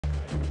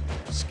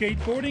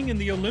Skateboarding in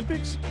the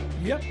Olympics?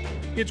 Yep,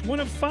 it's one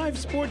of 5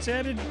 sports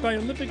added by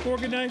Olympic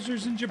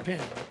organizers in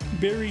Japan.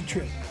 Barry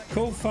Tripp,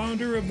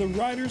 co-founder of the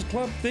Riders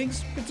Club,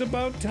 thinks it's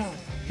about time.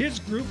 His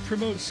group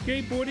promotes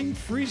skateboarding,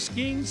 free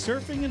skiing,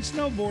 surfing, and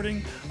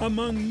snowboarding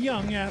among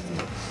young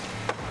athletes.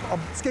 A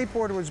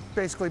skateboarder was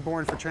basically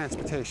born for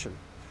transportation.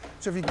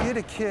 So if you get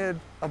a kid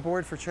a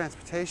board for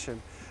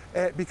transportation,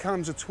 it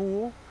becomes a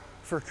tool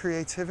for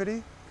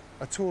creativity,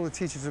 a tool that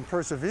teaches them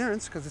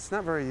perseverance, because it's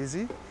not very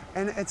easy,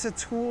 and it's a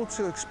tool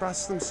to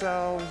express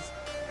themselves,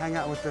 hang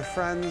out with their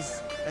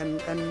friends,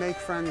 and make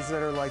friends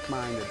that are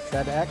like-minded.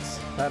 That X,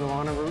 that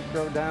Alana route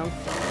go down.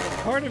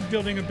 Part of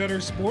building a better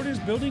sport is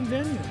building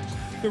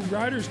venues. The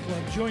Riders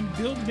Club joined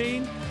Build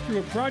Maine through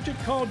a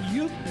project called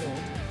Youth Build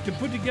to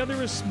put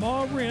together a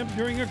small ramp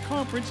during a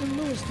conference in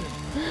Lewiston.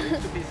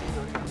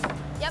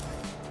 Yep.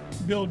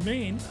 Build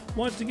Maine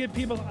wants to get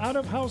people out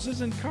of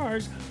houses and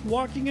cars,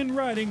 walking and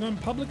riding on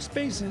public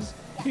spaces,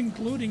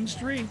 including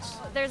streets.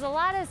 There's a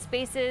lot of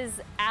spaces,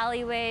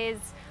 alleyways,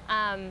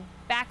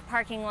 back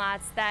parking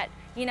lots that,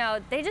 you know,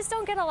 they just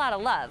don't get a lot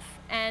of love.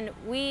 And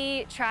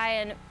we try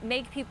and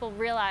make people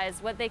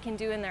realize what they can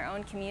do in their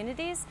own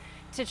communities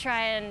to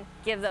try and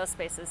give those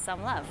spaces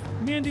some love.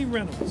 Mandy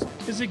Reynolds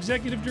is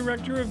executive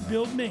director of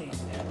Build Maine.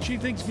 She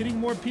thinks getting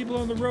more people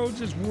on the roads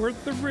is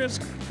worth the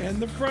risk and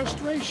the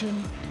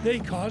frustration they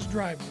cause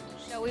drivers.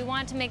 So we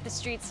want to make the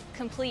streets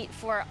complete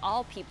for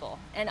all people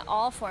and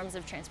all forms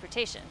of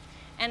transportation.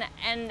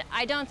 And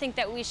I don't think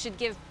that we should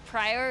give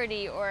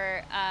priority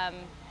or,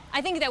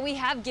 I think that we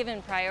have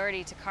given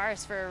priority to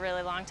cars for a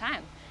really long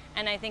time.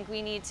 And I think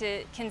we need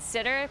to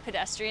consider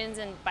pedestrians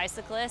and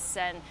bicyclists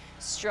and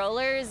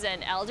strollers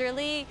and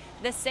elderly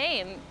the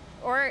same,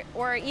 or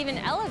even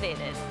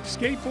elevated.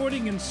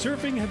 Skateboarding and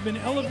surfing have been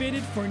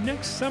elevated for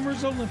next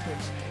summer's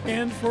Olympics.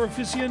 And for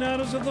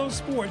aficionados of those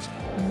sports,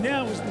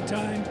 now is the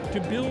time to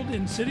build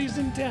in cities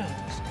and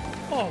towns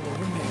all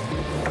over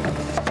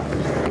Maine.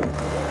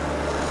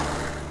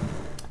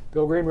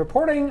 Bill Green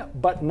reporting,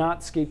 but not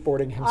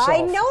skateboarding himself.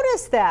 I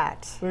noticed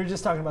that. We were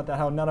just talking about that,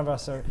 how none of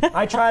us are.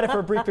 I tried it for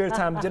a brief period of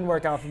time, didn't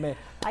work out for me.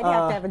 I'd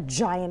have to have a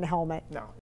giant helmet. No.